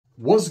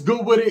What's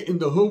good with it, in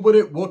the hood with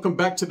it? Welcome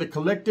back to the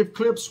Collective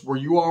Clips, where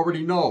you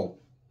already know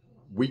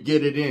we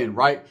get it in,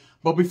 right?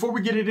 But before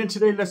we get it in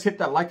today, let's hit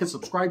that like and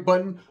subscribe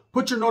button.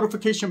 Put your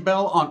notification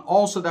bell on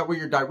all so that way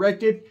you're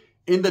directed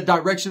in the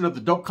direction of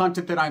the dope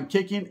content that I'm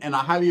kicking. And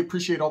I highly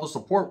appreciate all the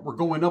support. We're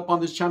going up on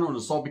this channel and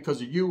it's all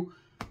because of you.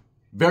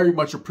 Very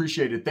much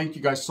appreciated. Thank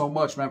you guys so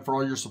much, man, for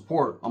all your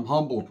support. I'm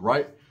humbled,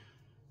 right?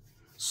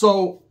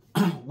 So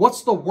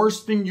what's the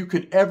worst thing you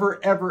could ever,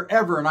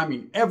 and I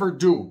mean ever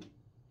do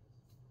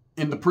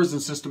in the prison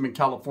system in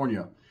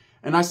California?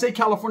 And I say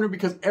California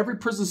because every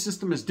prison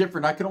system is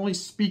different. I can only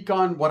speak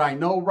on what I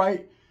know,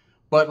 right?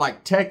 But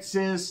like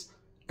Texas,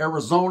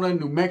 Arizona,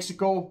 New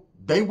Mexico,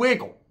 they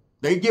wiggle.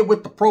 They get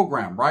with the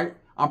program, right?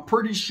 I'm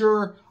pretty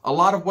sure a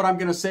lot of what I'm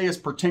going to say is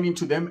pertaining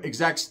to them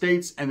exact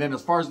states. And then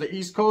as far as the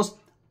East Coast,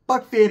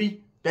 buck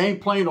 50, they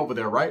ain't playing over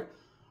there, right?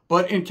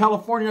 But in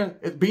California,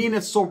 being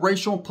it's so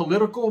racial and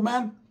political,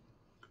 man,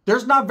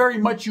 there's not very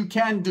much you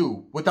can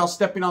do without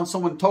stepping on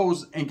someone's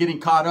toes and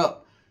getting caught up.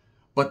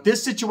 But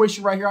this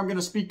situation right here I'm going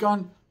to speak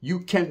on, you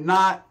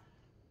cannot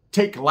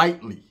take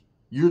lightly.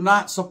 You're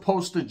not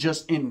supposed to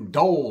just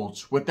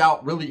indulge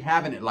without really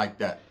having it like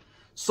that.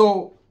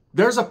 So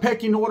there's a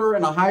pecking order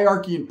and a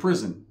hierarchy in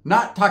prison.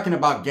 Not talking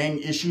about gang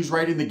issues,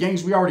 right? In the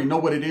gangs, we already know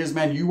what it is,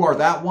 man. You are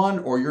that one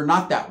or you're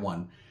not that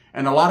one.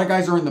 And a lot of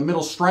guys are in the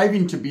middle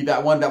striving to be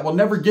that one that will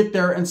never get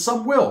there, and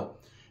some will.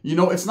 You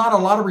know, it's not a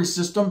lottery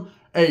system.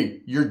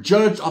 Hey, you're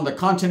judged on the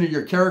content of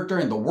your character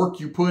and the work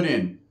you put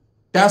in.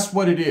 That's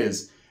what it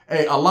is.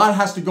 Hey, a lot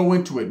has to go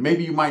into it.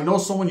 Maybe you might know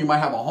someone, you might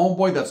have a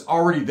homeboy that's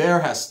already there,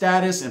 has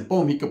status, and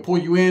boom, he could pull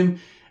you in.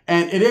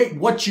 And it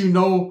ain't what you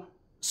know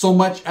so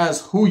much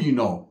as who you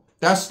know.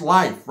 That's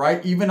life,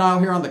 right? Even out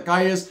here on the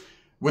calles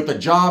with a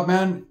job,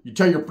 man, you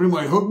tell your primo,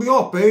 hey, hook me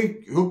up,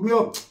 hey, hook me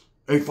up.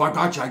 Hey, if I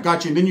got you, I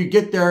got you. And then you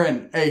get there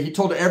and, hey, he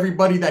told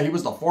everybody that he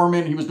was the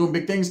foreman, he was doing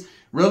big things.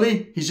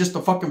 Really? He's just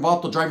the fucking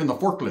vato driving the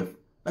forklift.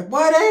 Like,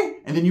 what, eh?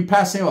 And then you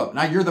pass him up.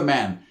 Now you're the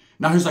man.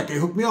 Now he's like, hey,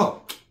 hook me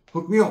up.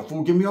 Hook me up,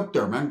 fool. Get me up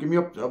there, man. Get me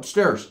up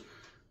upstairs.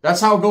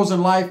 That's how it goes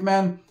in life,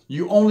 man.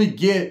 You only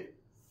get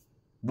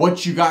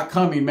what you got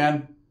coming,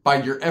 man,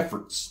 by your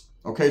efforts.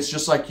 Okay? It's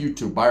just like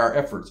YouTube, by our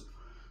efforts.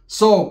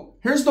 So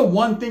here's the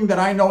one thing that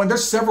I know, and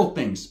there's several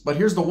things, but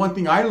here's the one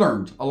thing I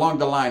learned along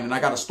the line, and I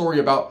got a story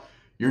about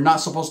you're not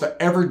supposed to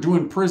ever do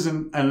in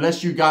prison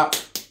unless you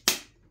got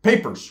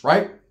papers,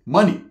 right?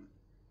 Money.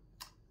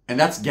 And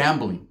that's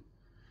gambling.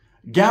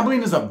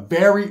 Gambling is a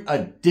very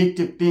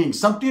addictive thing.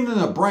 Something in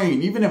the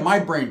brain, even in my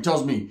brain,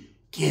 tells me,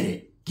 get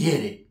it,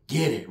 get it,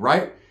 get it,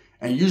 right?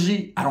 And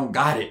usually I don't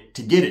got it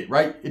to get it,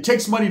 right? It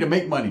takes money to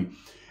make money.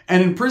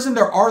 And in prison,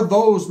 there are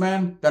those,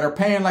 man, that are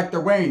paying like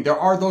they're weighing. There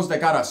are those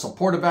that got a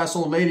supportive ass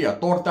old lady, a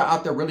torta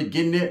out there really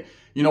getting it.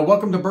 You know,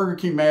 welcome to Burger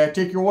King, may I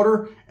take your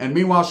order? And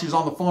meanwhile, she's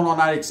on the phone all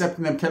night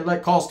accepting them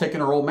calls,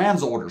 taking her old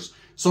man's orders.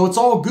 So it's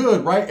all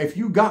good, right? If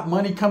you got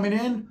money coming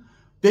in,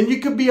 then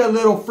you could be a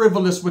little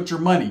frivolous with your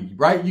money,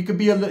 right? You could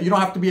be you don't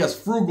have to be as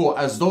frugal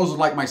as those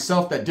like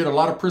myself that did a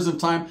lot of prison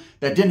time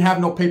that didn't have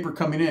no paper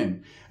coming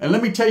in. And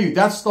let me tell you,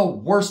 that's the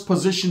worst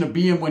position to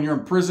be in when you're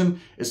in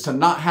prison, is to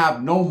not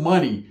have no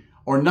money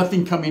or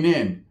nothing coming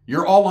in.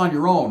 You're all on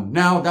your own.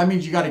 Now, that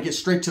means you got to get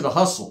straight to the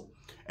hustle.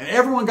 And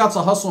everyone got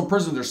a hustle in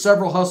prison. There's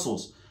several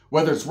hustles,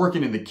 whether it's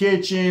working in the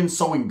kitchen,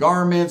 sewing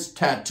garments,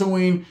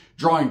 tattooing,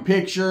 drawing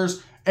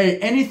pictures. Hey,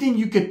 anything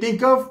you could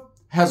think of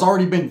has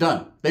already been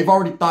done. They've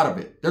already thought of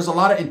it. There's a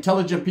lot of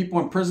intelligent people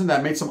in prison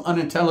that made some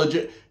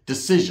unintelligent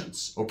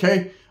decisions,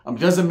 okay? It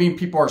doesn't mean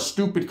people are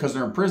stupid because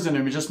they're in prison.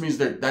 It just means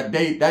that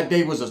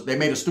day was they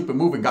made a stupid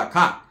move and got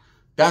caught.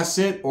 That's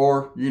it.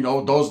 Or, you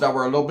know, those that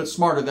were a little bit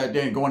smarter that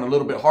day and going a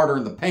little bit harder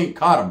in the paint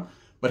caught them.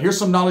 But here's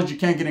some knowledge you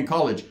can't get in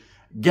college.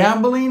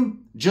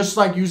 Gambling, just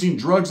like using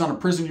drugs on a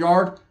prison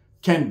yard,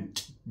 can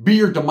be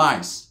your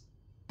demise.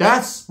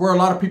 That's where a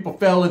lot of people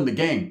fell in the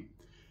game.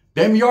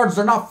 Them yards,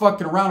 they're not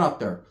fucking around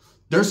out there.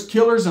 There's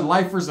killers and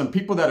lifers and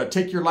people that'll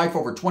take your life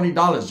over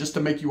 $20 just to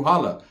make you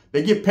holla.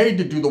 They get paid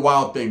to do the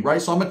wild thing,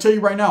 right? So I'm going to tell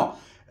you right now,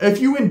 if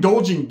you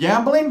indulge in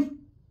gambling,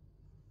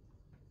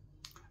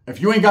 if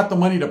you ain't got the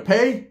money to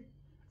pay,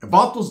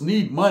 vatos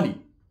need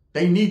money.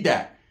 They need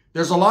that.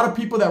 There's a lot of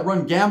people that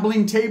run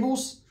gambling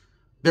tables.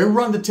 They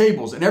run the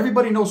tables, and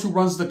everybody knows who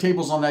runs the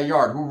tables on that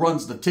yard, who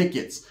runs the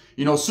tickets.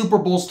 You know, Super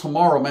Bowl's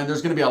tomorrow, man.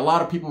 There's going to be a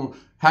lot of people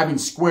having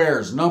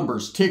squares,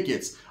 numbers,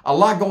 tickets, a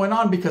lot going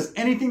on, because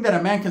anything that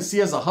a man can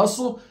see as a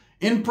hustle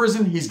in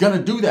prison, he's going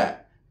to do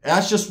that.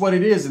 That's just what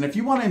it is. And if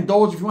you want to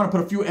indulge, if you want to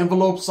put a few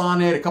envelopes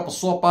on it, a couple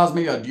sopas,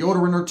 maybe a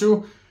deodorant or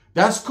two,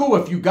 that's cool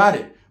if you got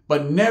it.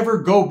 But never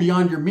go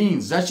beyond your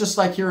means. That's just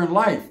like here in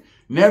life.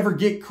 Never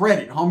get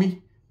credit,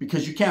 homie,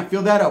 because you can't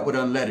fill that up with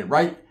unleaded,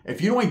 right? If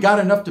you ain't got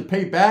enough to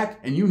pay back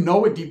and you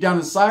know it deep down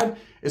inside,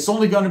 it's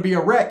only going to be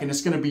a wreck and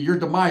it's going to be your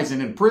demise.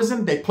 And in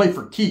prison, they play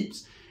for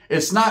keeps.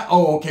 It's not,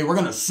 oh, okay, we're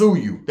going to sue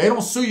you. They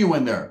don't sue you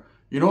in there.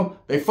 You know,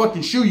 they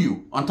fucking shoe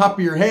you on top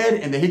of your head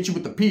and they hit you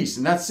with the piece.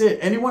 And that's it.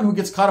 Anyone who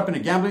gets caught up in a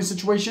gambling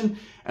situation,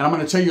 and I'm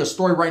going to tell you a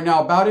story right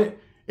now about it,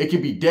 it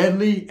can be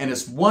deadly. And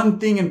it's one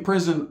thing in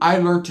prison I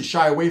learned to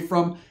shy away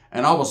from,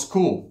 and I was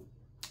cool.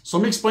 So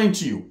let me explain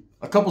to you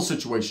a couple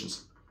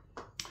situations.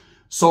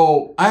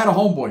 So I had a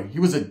homeboy. He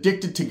was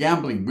addicted to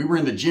gambling. We were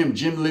in the gym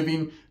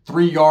living,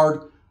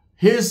 3-yard.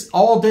 His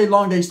all day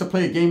long, they used to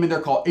play a game in there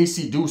called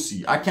AC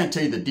Doocy. I can't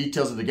tell you the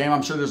details of the game.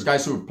 I'm sure there's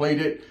guys who have played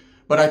it,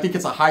 but I think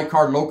it's a high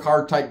card, low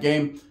card type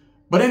game.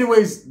 But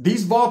anyways,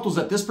 these vatos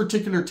at this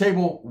particular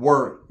table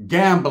were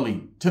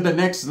gambling to the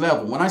next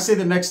level. When I say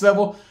the next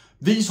level,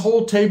 these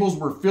whole tables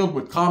were filled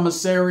with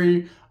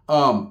commissary,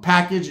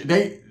 package.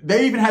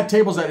 They even had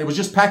tables that it was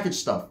just package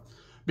stuff.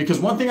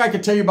 Because one thing I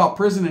can tell you about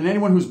prison, and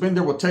anyone who's been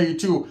there will tell you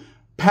too,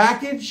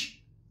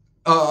 package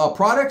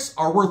products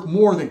are worth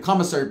more than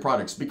commissary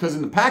products. Because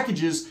in the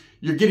packages,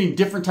 you're getting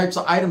different types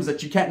of items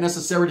that you can't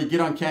necessarily get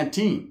on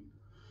Canteen.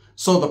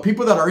 So the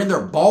people that are in there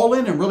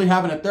balling and really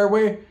having it their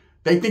way,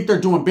 they think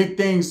they're doing big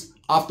things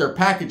off their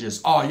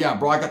packages. Oh yeah,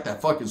 bro, I got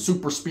that fucking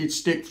super speed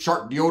stick,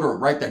 sharp deodorant,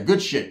 right? That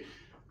good shit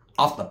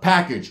off the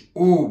package.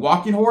 Ooh,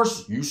 walking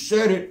horse, you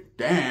said it.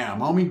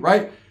 Damn, homie,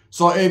 right?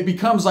 So it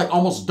becomes like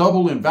almost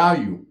double in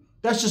value.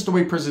 That's just the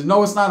way prison.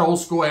 No, it's not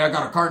old school. Hey, I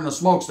got a carton of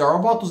smokes. There are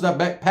vatos that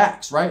back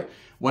packs, right?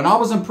 When I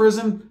was in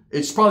prison,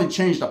 it's probably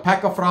changed. A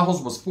pack of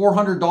frajos was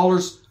 $400,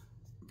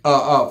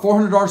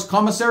 $400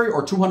 commissary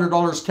or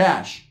 $200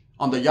 cash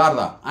on the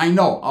yarda. I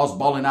know I was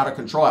balling out of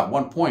control at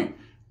one point.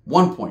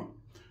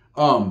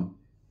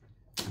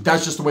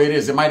 That's just the way it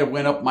is. It might have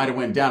went up, might have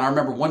went down. I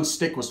remember one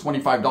stick was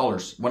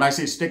 $25. When I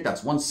say stick,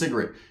 that's one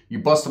cigarette. You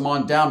bust them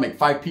on down, make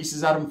 5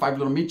 pieces out of them, 5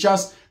 little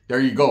michas. There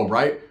you go,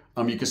 right?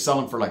 You could sell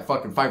them for like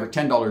fucking $5 or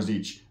 $10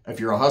 each if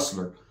you're a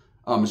hustler.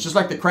 It's just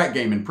like the crack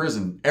game in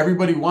prison.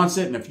 Everybody wants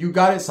it, and if you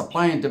got it,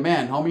 supply and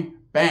demand, homie.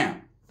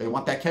 Bam. They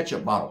want that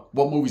ketchup bottle.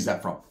 What movie's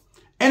that from?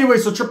 Anyway,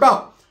 so trip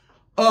out.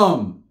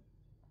 The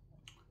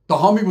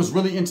homie was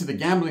really into the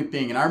gambling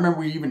thing, and I remember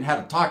we even had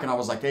a talk, and I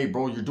was like, hey,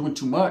 bro, you're doing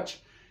too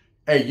much.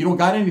 Hey, you don't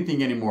got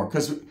anything anymore,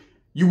 because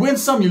you win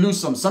some, you lose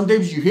some. Some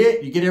days you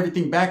hit, you get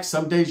everything back.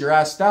 Some days you're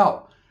assed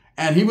out.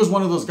 And he was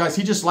one of those guys,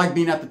 he just liked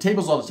being at the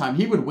tables all the time.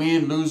 He would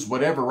win, lose,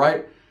 whatever,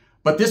 right?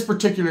 But this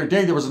particular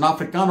day, there was an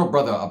Africano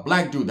brother, a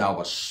black dude that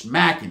was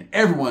smacking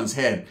everyone's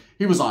head.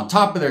 He was on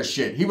top of their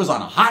shit. He was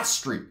on a hot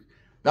streak.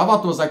 That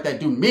vato was like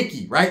that dude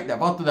Mickey, right? That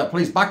vato that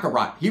plays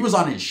Baccarat. He was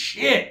on his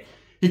shit.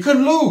 He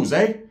couldn't lose,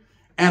 eh?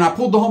 And I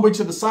pulled the homeboy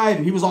to the side,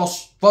 and he was all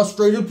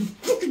frustrated.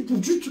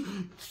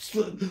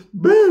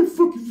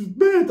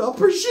 Man, I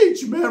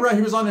appreciate you, man, right?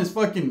 He was on his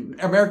fucking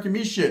American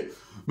Me shit.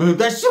 Man,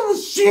 that shit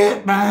was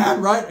shit, man,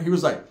 right? He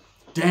was like,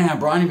 damn,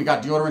 bro, I ain't even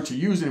got deodorant to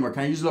use anymore.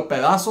 Can I use a little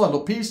pedazo, a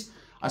little piece?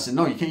 I said,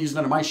 no, you can't use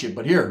none of my shit.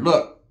 But here,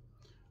 look,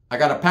 I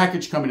got a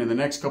package coming in the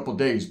next couple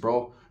days,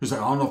 bro. He's like,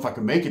 I don't know if I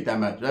can make it that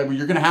much.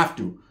 You're going to have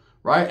to,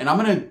 right? And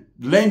I'm going to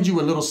lend you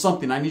a little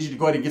something. I need you to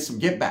go ahead and get some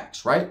get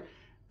backs, right?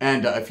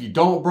 And if you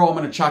don't, bro, I'm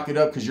going to chalk it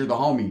up because you're the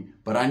homie.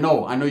 But I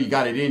know you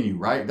got it in you,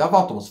 right? That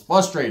vato was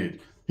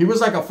frustrated. He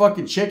was like a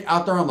fucking chick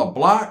out there on the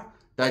block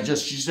that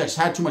she just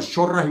had too much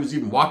chorra. He was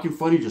even walking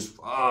funny, just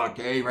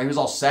okay, right? He was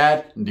all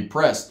sad and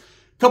depressed.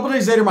 A couple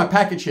days later, my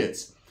package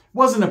hits.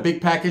 Wasn't a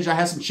big package. I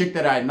had some chick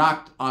that I had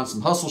knocked on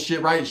some hustle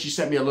shit, right? And she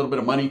sent me a little bit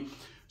of money.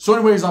 So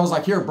anyways, I was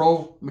like, here,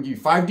 bro, I'm going to give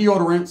you 5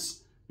 deodorants.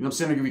 You know what I'm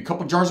saying? I'm going to give you a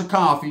couple jars of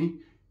coffee,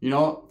 you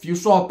know, a few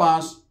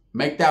sopas,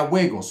 make that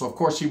wiggle. So, of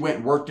course, he went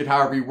and worked it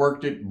however he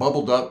worked it,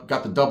 bubbled up,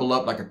 got the double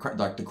up like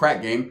the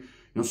crack game. You know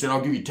what I'm saying?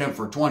 I'll give you 10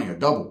 for 20, a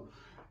double.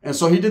 And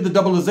so he did the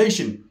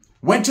doubleization.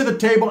 Went to the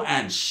table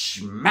and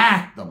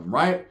smacked them,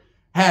 right?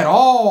 Had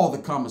all the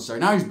commissary.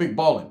 Now he's big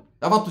balling.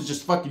 That vato was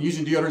just fucking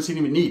using deodorants he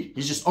didn't even need.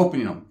 He's just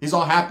opening them. He's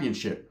all happy and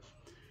shit.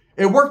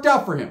 It worked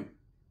out for him.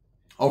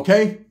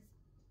 Okay?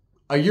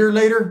 A year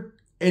later,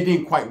 it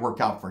didn't quite work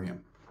out for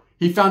him.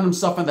 He found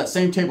himself on that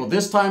same table.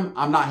 This time,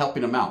 I'm not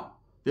helping him out.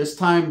 This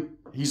time,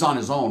 he's on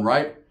his own,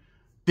 right?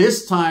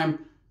 This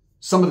time,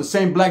 some of the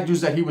same black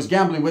dudes that he was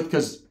gambling with,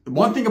 because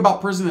one thing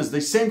about prison is the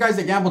same guys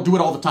that gamble do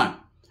it all the time.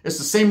 It's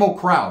the same old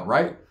crowd,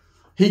 right?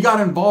 He got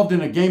involved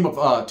in a game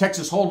of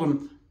Texas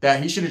Hold'em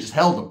that he should have just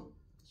held him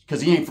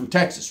because he ain't from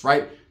Texas,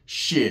 right?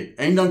 Shit,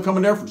 ain't none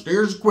coming there from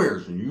stairs to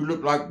queers, and you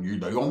look like they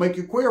gonna make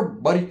you queer,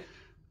 buddy.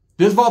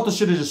 This vato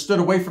should have just stood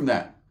away from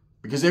that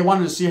because they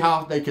wanted to see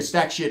how they could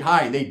stack shit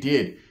high, and they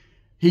did.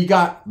 He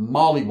got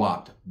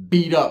mollywopped,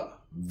 beat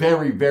up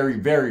very, very,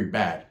 very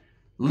bad,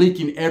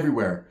 leaking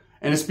everywhere.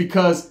 And it's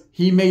because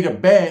he made a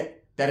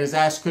bet that his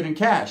ass couldn't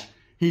cash.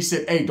 He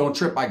said, hey, don't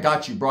trip. I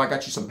got you, bro. I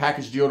got you some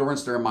packaged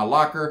deodorants. They're in my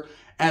locker.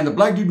 And the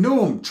black dude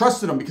knew him,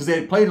 trusted him because they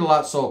had played a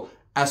lot. So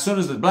as soon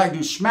as the black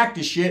dude smacked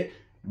his shit,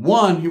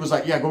 he was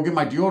like, yeah, go get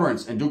my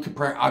deodorants. And dude,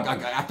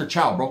 after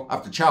chow, bro,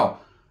 after chow.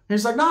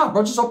 He's like, nah,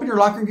 bro, just open your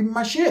locker and give me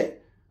my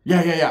shit.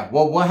 Yeah.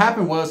 Well, what had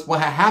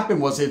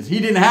happened was he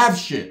didn't have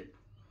shit.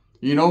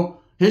 You know,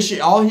 his shit,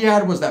 all he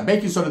had was that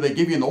baking soda they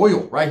give you in the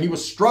oil, right? He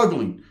was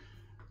struggling.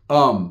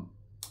 And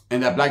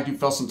that black dude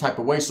felt some type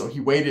of way. So he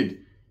waited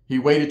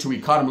till we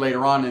caught him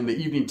later on in the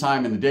evening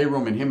time in the day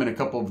room, and him and a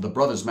couple of the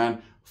brothers,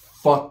 man,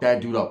 fucked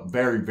that dude up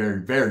very, very,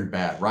 very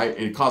bad, right?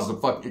 And it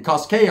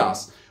caused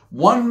chaos.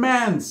 One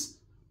man's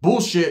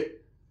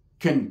bullshit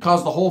can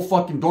cause the whole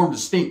fucking dorm to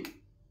stink.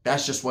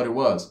 That's just what it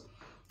was.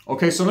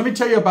 Okay, so let me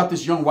tell you about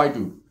this young white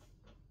dude.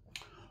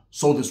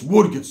 So this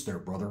Wood gets there,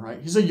 brother,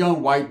 right? He's a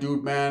young white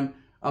dude, man.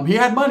 He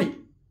had money.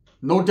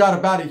 No doubt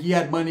about it. He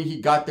had money.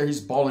 He got there. He's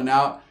balling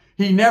out.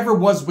 He never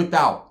was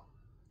without.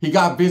 He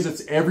got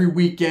visits every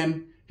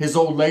weekend. His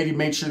old lady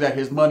made sure that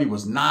his money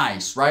was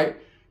nice, right?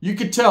 You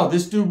could tell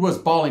this dude was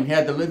balling. He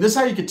had this is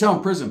how you could tell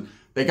in prison.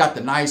 They got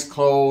the nice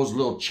clothes,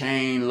 little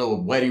chain,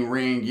 little wedding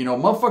ring. You know,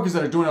 motherfuckers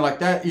that are doing it like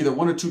that, either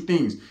one of two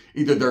things.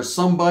 Either they're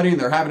somebody and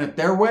they're having it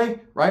their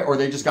way, right? Or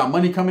they just got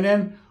money coming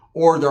in,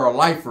 or they're a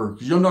lifer.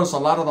 You'll notice a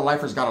lot of the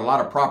lifers got a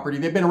lot of property.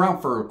 They've been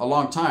around for a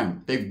long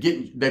time.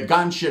 They've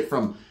gotten shit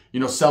from, you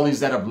know, cellies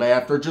that have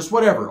left or just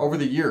whatever over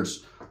the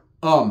years.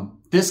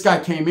 This guy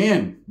came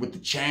in with the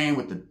chain,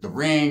 with the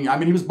ring. I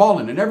mean, he was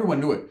balling and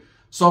everyone knew it.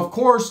 So, of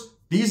course,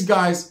 these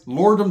guys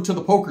lured him to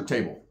the poker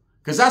table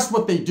because that's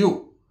what they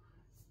do.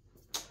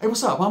 Hey,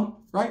 what's up, huh?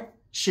 Right?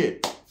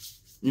 Shit.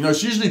 You know,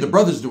 it's usually the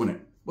brothers doing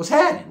it. What's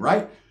happening,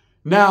 right?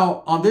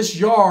 Now, on this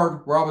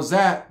yard where I was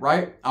at,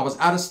 right? I was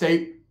out of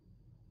state.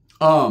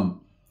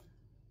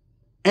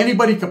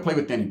 Anybody could play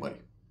with anybody.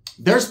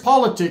 There's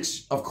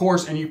politics, of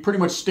course, and you pretty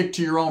much stick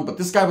to your own. But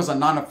this guy was a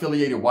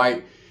non-affiliated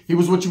white. He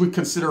was what you would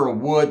consider a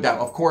Wood that,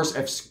 of course,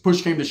 if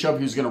push came to shove,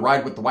 he was going to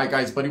ride with the white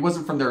guys. But he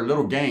wasn't from their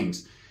little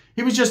gangs.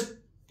 He could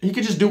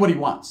just do what he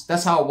wants.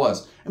 That's how it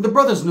was. And the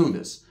brothers knew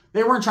this.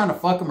 They weren't trying to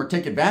fuck him or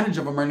take advantage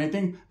of him or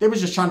anything. They was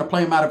just trying to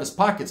play him out of his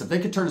pockets. If they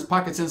could turn his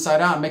pockets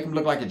inside out and make him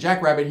look like a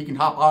jackrabbit, he can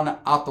hop on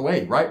out the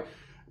way, right?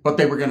 But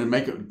they were going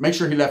to make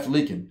sure he left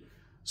leaking.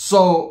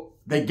 So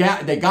they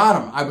got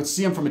him. I would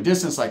see him from a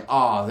distance like,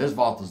 oh, there's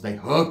Vatos. They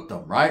hooked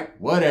him, right?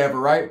 Whatever,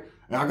 right?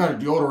 And I got a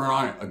deodorant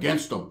on it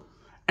against him.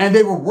 And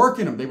they were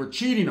working him. They were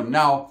cheating him.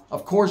 Now,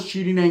 of course,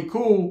 cheating ain't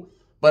cool.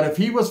 But if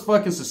he was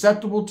fucking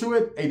susceptible to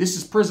it, hey, this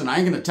is prison. I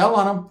ain't going to tell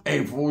on him.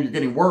 Hey, fool, you're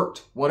getting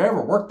worked.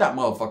 Whatever. Work that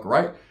motherfucker,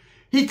 right?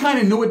 He kind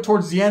of knew it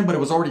towards the end, but it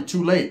was already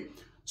too late.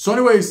 So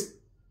anyways,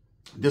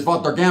 this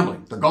Vault, they're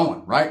gambling. They're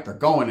going, right? They're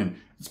going.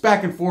 And it's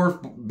back and forth,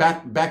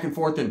 back and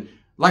forth. And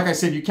like I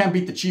said, you can't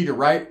beat the cheater,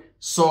 right?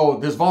 So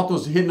this Vault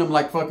was hitting him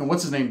like fucking,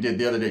 what's his name did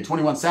the other day?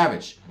 21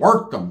 Savage.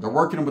 Worked them. They're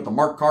working him with the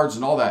marked cards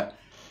and all that.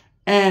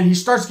 And he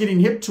starts getting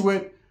hip to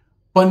it.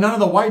 But none of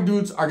the white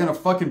dudes are going to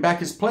fucking back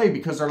his play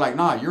because they're like,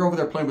 nah, you're over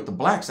there playing with the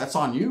blacks. That's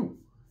on you.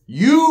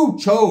 You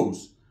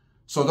chose.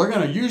 So they're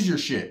going to use your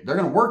shit. They're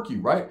going to work you,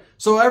 right?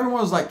 So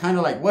everyone was like, kind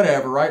of like,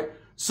 whatever, right?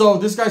 So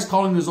this guy's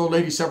calling his old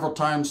lady several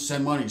times,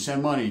 send money,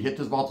 hit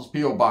this Vatos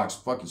P.O. box,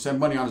 fucking send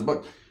money on his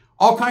book.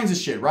 All kinds of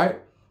shit, right?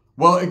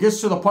 Well, it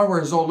gets to the point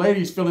where his old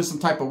lady's feeling some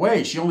type of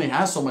way. She only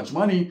has so much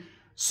money,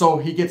 so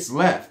he gets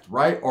left,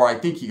 right? Or I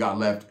think he got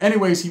left.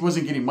 Anyways, he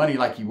wasn't getting money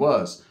like he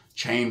was.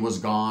 Chain was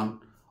gone.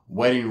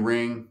 Wedding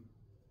ring.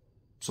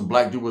 Some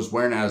black dude was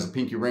wearing it as a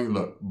pinky ring.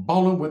 Look,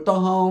 ballin' with the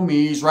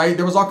homies, right?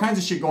 There was all kinds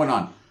of shit going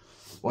on.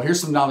 Well,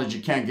 here's some knowledge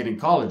you can't get in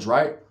college,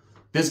 right?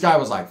 This guy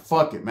was like,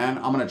 fuck it, man.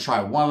 I'm going to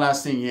try one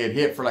last thing. He had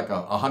hit for like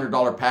a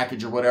 $100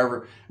 package or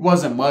whatever. It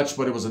wasn't much,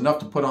 but it was enough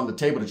to put on the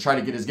table to try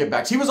to get his get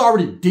backs. He was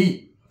already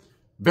deep.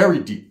 Very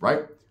deep,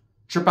 right?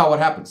 Trip out what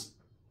happens.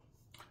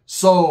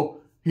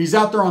 So he's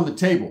out there on the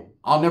table.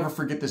 I'll never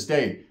forget this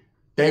day.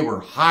 They were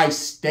high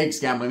stakes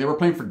gambling. They were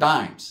playing for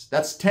dimes.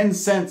 That's 10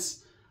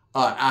 cents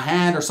a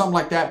hand or something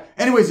like that.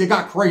 Anyways, it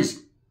got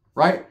crazy,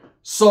 right?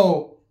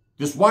 So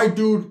this white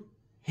dude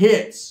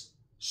hits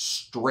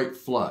straight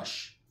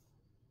flush.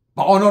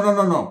 Oh,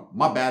 no.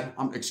 My bad.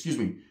 Excuse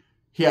me.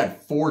 He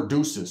had 4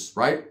 deuces,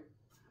 right?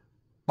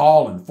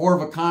 Balling. 4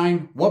 of a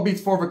kind. What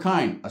beats 4 of a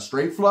kind? A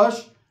straight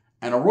flush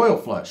and a royal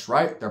flush,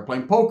 right? They're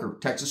playing poker.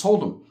 Texas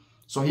Hold'em.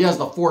 So he has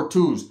the 4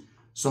 twos.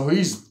 So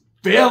he's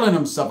feeling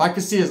himself. I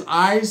can see his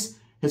eyes.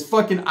 His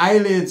fucking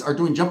eyelids are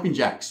doing jumping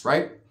jacks,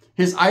 right?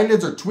 His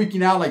eyelids are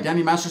tweaking out like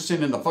Danny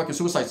Masterson in the fucking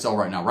suicide cell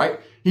right now, right?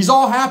 He's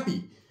all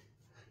happy.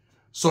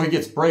 So he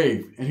gets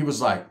brave. And he was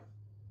like,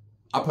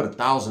 I put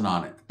 1,000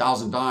 on it.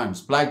 1,000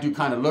 dimes. Black dude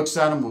kind of looks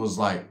at him and was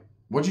like,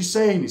 what'd you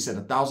say? And he said,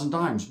 1,000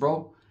 dimes,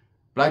 bro.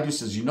 Black dude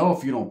says, you know,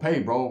 if you don't pay,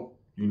 bro,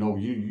 you know,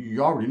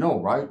 you already know,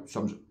 right?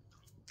 So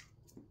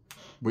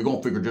we're going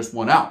to figure this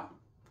one out.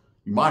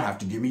 You might have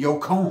to give me your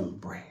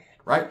cornbread,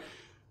 right?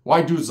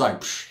 White dude's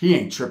like, he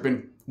ain't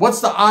tripping.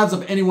 What's the odds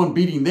of anyone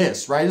beating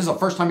this, right? This is the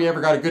first time he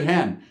ever got a good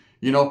hand.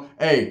 You know,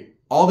 hey,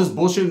 all this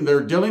bullshit they're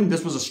dealing,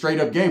 this was a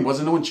straight up game.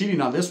 Wasn't no one cheating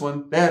on this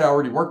one. They had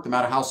already worked them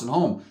out of house and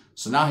home.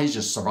 So now he's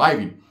just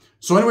surviving.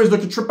 So anyways,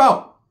 look at trip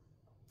out.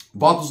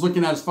 Vault was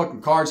looking at his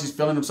fucking cards. He's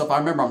feeling himself. I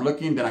remember I'm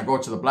looking. Then I go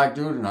to the black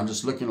dude and I'm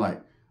just looking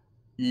like,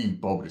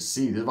 Boba to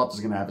see. This Vault is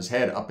going to have his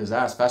head up his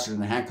ass faster than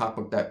the Hancock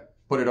put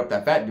it up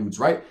that fat dude's,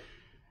 right?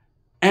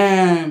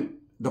 And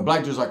the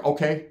black dude's like,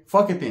 okay,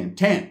 fuck it then.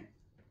 10.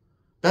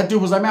 That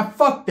dude was like, man,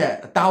 fuck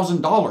that.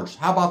 $1,000.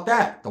 How about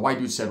that? The white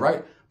dude said,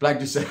 right? Black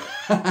dude said,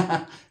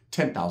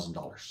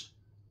 $10,000.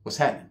 What's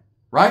happening?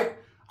 Right?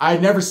 I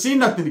had never seen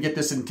nothing to get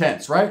this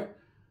intense, right?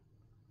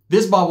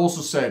 This Bob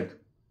also said,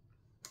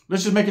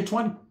 let's just make it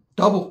 20.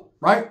 Double,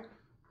 right?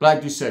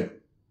 Black dude said,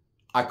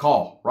 I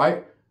call,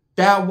 right?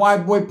 That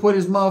white boy put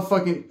his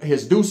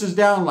deuces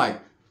down like,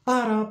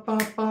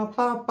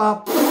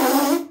 ba-da-ba-ba-ba-ba.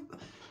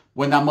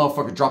 When that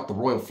motherfucker dropped the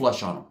royal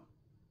flush on him.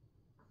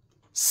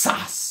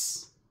 Sass.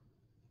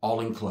 all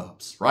in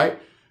clubs, right?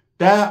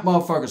 That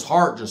motherfucker's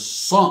heart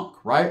just sunk,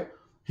 right?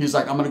 He's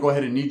like, I'm going to go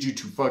ahead and need you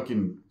to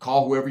fucking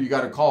call whoever you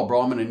got to call,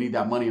 bro. I'm going to need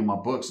that money in my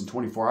books in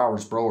 24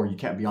 hours, bro, or you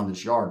can't be on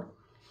this yard.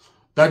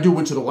 That dude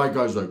went to the white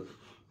guys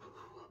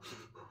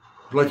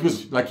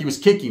like he was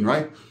kicking,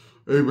 right?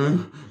 Hey,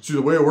 man, see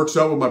the way it works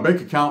out with my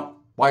bank account.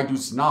 White dude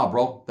said, nah,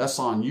 bro, that's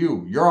on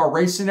you. You're all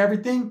racing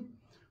everything,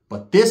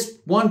 but this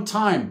one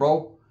time,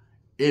 bro,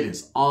 it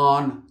is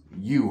on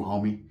you,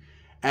 homie.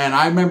 And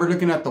I remember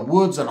looking at the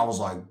woods and I was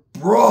like,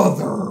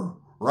 brother,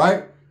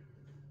 right?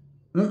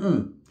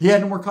 He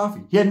had no more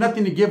coffee. He had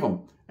nothing to give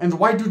him. And the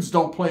white dudes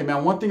don't play,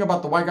 man. One thing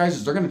about the white guys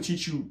is they're going to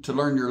teach you to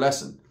learn your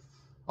lesson.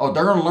 Oh,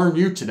 they're going to learn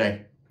you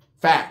today.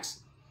 Facts.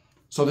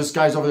 So this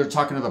guy's over there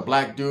talking to the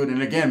black dude.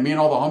 And again, me and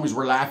all the homies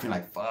were laughing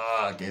like,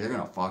 fuck, hey, they're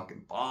going to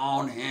fucking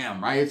bone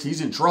him, right?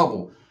 He's in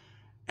trouble.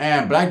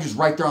 And black dude's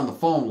right there on the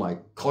phone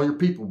like, call your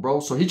people, bro.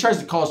 So he tries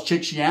to call his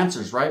chick. She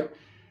answers, right?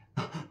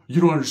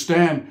 You don't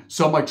understand.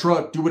 Sell my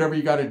truck. Do whatever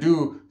you got to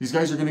do. These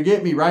guys are going to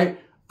get me, right?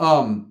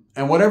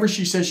 And whatever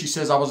she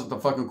says I wasn't the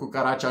fucking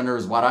cucaracha under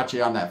his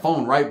huarache on that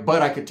phone, right?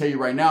 But I could tell you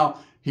right now,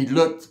 he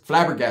looked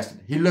flabbergasted.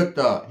 He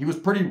was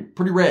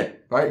pretty red,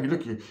 right?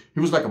 He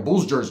was like a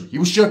Bulls jersey. He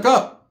was shook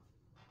up.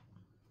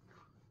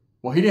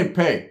 Well, he didn't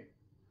pay.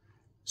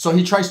 So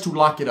he tries to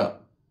lock it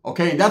up.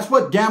 Okay. And that's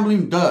what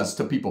gambling does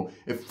to people.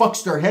 It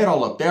fucks their head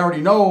all up. They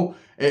already know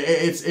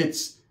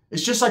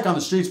it's just like on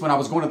the streets when I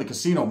was going to the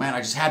casino, man,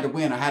 I just had to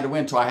win. I had to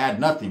win until I had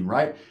nothing,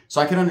 right?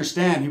 So I can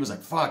understand. He was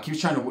like, fuck, he was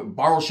trying to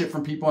borrow shit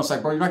from people. It's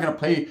like, bro, you're not going to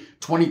pay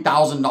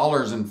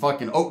 $20,000 in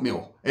fucking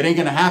oatmeal. It ain't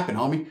going to happen,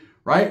 homie,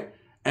 right?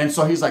 And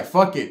so he's like,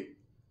 fuck it.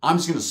 I'm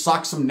just going to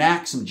sock some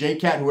Knack, some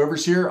J-Cat,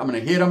 whoever's here. I'm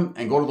going to hit him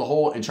and go to the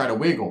hole and try to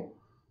wiggle.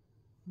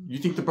 You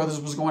think the brothers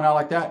was going out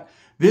like that?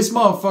 This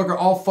motherfucker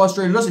all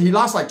frustrated. Listen, he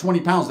lost like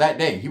 20 pounds that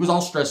day. He was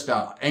all stressed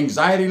out.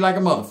 Anxiety like a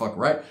motherfucker,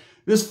 right?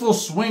 This fool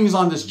swings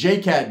on this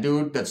J-Cat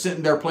dude that's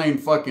sitting there playing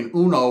fucking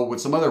Uno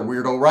with some other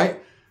weirdo, right?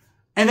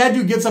 And that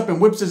dude gets up and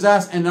whips his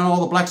ass and then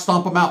all the blacks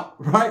stomp him out,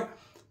 right?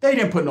 They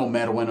didn't put no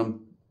metal in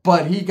him,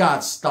 but he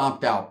got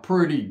stomped out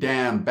pretty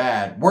damn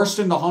bad. Worse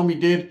than the homie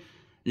did,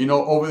 you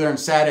know, over there in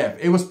SADF.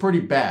 It was pretty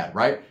bad,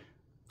 right?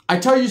 I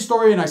tell you a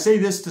story and I say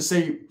this to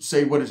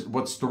say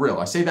what's the real.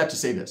 I say that to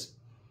say this.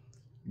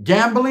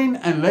 Gambling,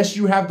 unless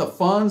you have the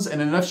funds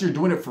and unless you're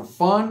doing it for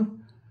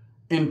fun,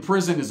 in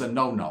prison is a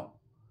no-no.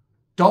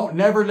 Don't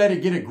never let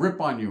it get a grip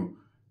on you.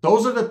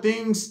 Those are the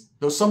things,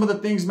 some of the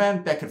things,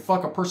 man, that could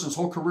fuck a person's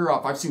whole career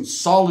off. I've seen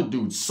solid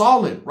dudes,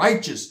 solid,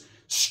 righteous,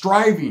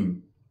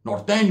 striving,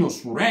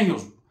 norteños,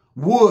 sureños,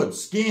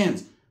 woods,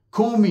 skins,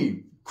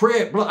 kumi,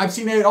 crip. I've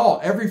seen it all.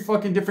 Every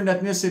fucking different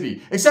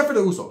ethnicity, except for the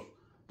Usos.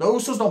 The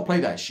Usos don't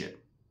play that shit.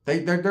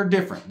 They're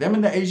different. Them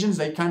and the Asians,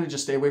 they kind of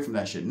just stay away from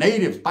that shit.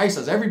 Natives,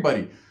 paisas,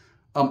 everybody.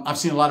 I've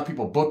seen a lot of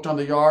people booked on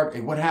the yard.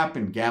 Hey, what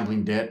happened?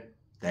 Gambling debt.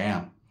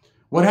 Damn.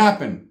 What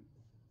happened?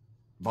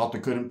 Volta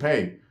couldn't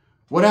pay.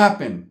 What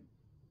happened?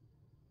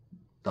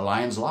 The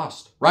Lions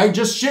lost. Right?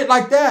 Just shit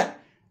like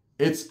that.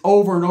 It's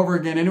over and over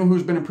again. Anyone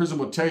who's been in prison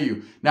will tell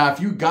you. Now, if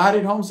you got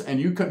it, Holmes,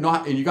 and you could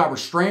not, and you got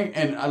restraint,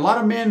 and a lot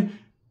of men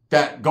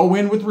that go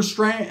in with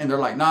restraint, and they're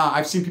like, nah,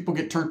 I've seen people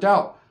get turned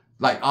out.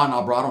 Like, oh,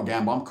 no, bro, I don't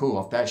gamble. I'm cool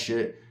off that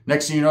shit.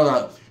 Next thing you know,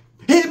 they're like,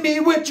 hit me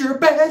with your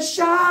best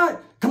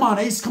shot. Come on,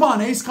 ace. Come on,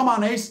 ace. Come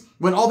on, ace.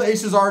 When all the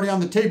aces are already on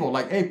the table.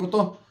 Like, hey,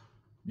 puto,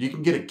 you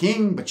can get a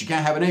king, but you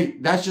can't have an ace.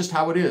 That's just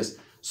how it is.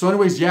 So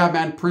anyways, yeah,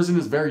 man, prison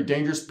is very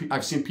dangerous.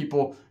 I've seen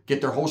people get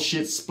their whole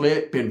shit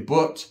split, been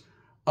booked.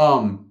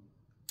 And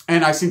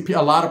I've seen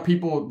a lot of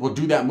people will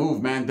do that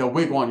move, man. They'll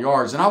wiggle on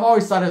yards. And I've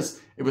always thought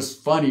it was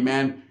funny,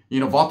 man. You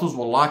know, vatos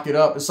will lock it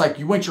up. It's like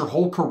you went your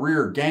whole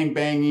career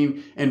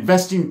gangbanging,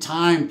 investing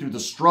time through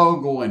the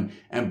struggle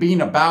and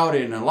being about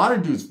it. And a lot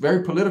of dudes,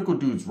 very political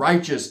dudes,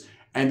 righteous.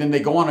 And then they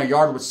go on a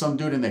yard with some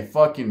dude and they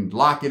fucking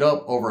lock it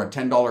up over a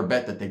 $10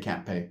 bet that they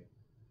can't pay.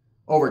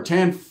 Over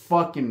 10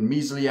 fucking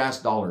measly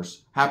ass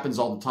dollars. Happens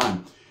all the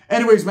time.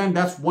 Anyways, man,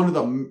 that's one of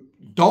the...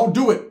 Don't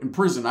do it in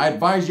prison. I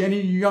advise you, any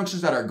of you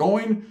youngsters that are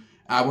going,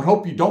 I would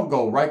hope you don't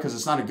go, right? Because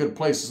it's not a good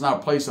place. It's not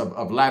a place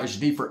of lavish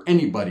D for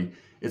anybody.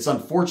 It's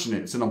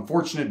unfortunate. It's an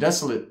unfortunate,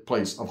 desolate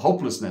place of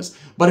hopelessness.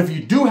 But if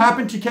you do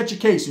happen to catch a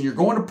case and you're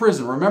going to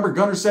prison, remember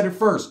Gunner said it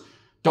first.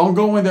 Don't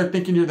go in there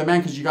thinking you're the man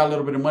because you got a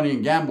little bit of money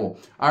and gamble.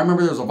 I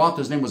remember there was a vault,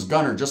 his name was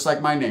Gunner, just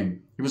like my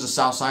name. He was a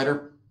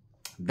Southsider.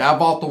 That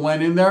vault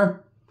went in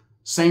there.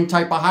 Same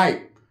type of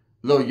height.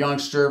 Little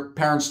youngster,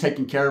 parents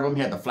taking care of him.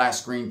 He had the flat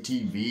screen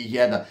TV. He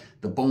had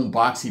the boom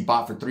box he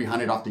bought for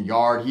 $300 off the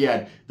yard. He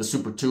had the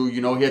Super 2, you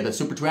know, he had the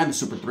Super 2 and the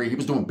Super 3. He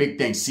was doing big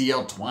things,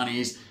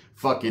 CL20s,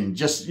 fucking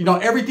just, you know,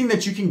 everything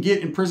that you can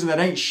get in prison that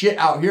ain't shit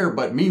out here,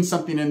 but means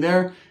something in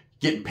there.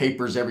 Getting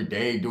papers every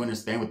day, doing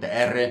his thing with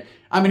the R.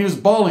 I mean, he was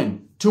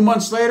balling. 2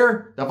 months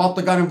later, the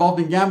Valta got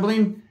involved in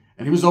gambling,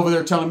 and he was over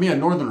there telling me, a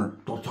northerner,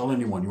 don't tell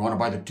anyone. You want to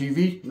buy the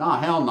TV?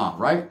 Nah, hell no,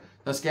 right?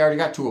 That's I already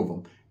got 2 of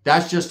them.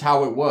 That's just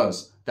how it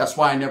was. That's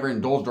why I never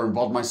indulged or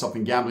involved myself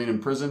in gambling in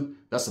prison.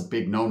 That's a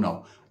big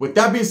no-no. With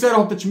that being said, I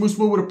hope that you move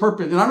smooth with a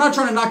purpose. And I'm not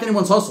trying to knock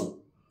anyone's hustle.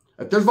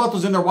 If there's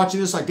vatos in there watching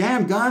this like,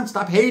 damn, gun,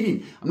 stop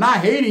hating. I'm not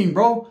hating,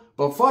 bro.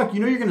 But fuck, you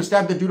know you're going to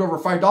stab that dude over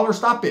 $5.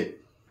 Stop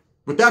it.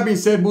 With that being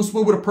said, move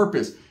smooth with a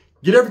purpose.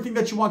 Get everything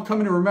that you want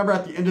coming. And remember,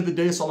 at the end of the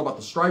day, it's all about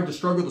the strive to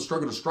struggle, the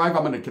struggle to strive.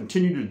 I'm going to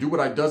continue to do what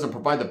I does and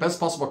provide the best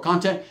possible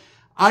content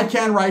I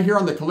can right here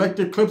on the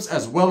Collective Clips,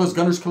 as well as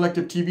Gunners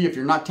Collective TV. If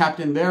you're not tapped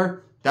in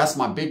there, that's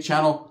my big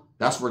channel.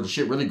 That's where the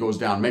shit really goes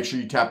down. Make sure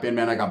you tap in,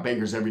 man. I got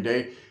bangers every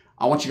day.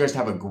 I want you guys to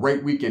have a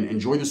great weekend.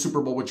 Enjoy the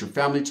Super Bowl with your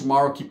family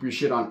tomorrow. Keep your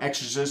shit on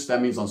exorcist.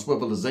 That means on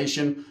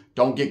swivelization.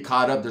 Don't get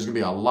caught up. There's going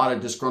to be a lot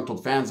of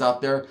disgruntled fans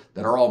out there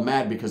that are all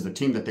mad because the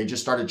team that they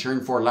just started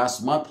cheering for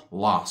last month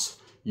lost.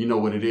 You know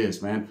what it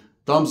is, man.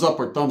 Thumbs up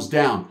or thumbs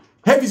down.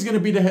 Heavy's going to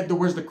be the head that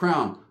wears the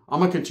crown. I'm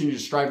going to continue to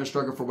strive and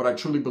struggle for what I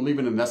truly believe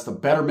in, and that's the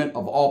betterment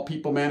of all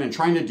people, man, and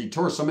trying to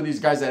detour some of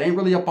these guys that ain't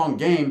really up on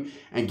game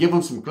and give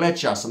them some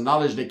klecha, some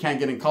knowledge they can't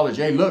get in college.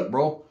 Hey, look,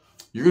 bro,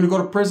 you're going to go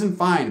to prison?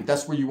 Fine, if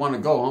that's where you want to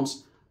go,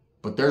 homes.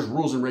 But there's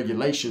rules and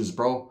regulations,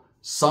 bro.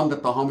 Some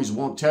that the homies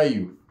won't tell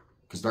you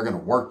because they're going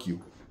to work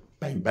you.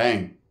 Bang,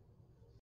 bang.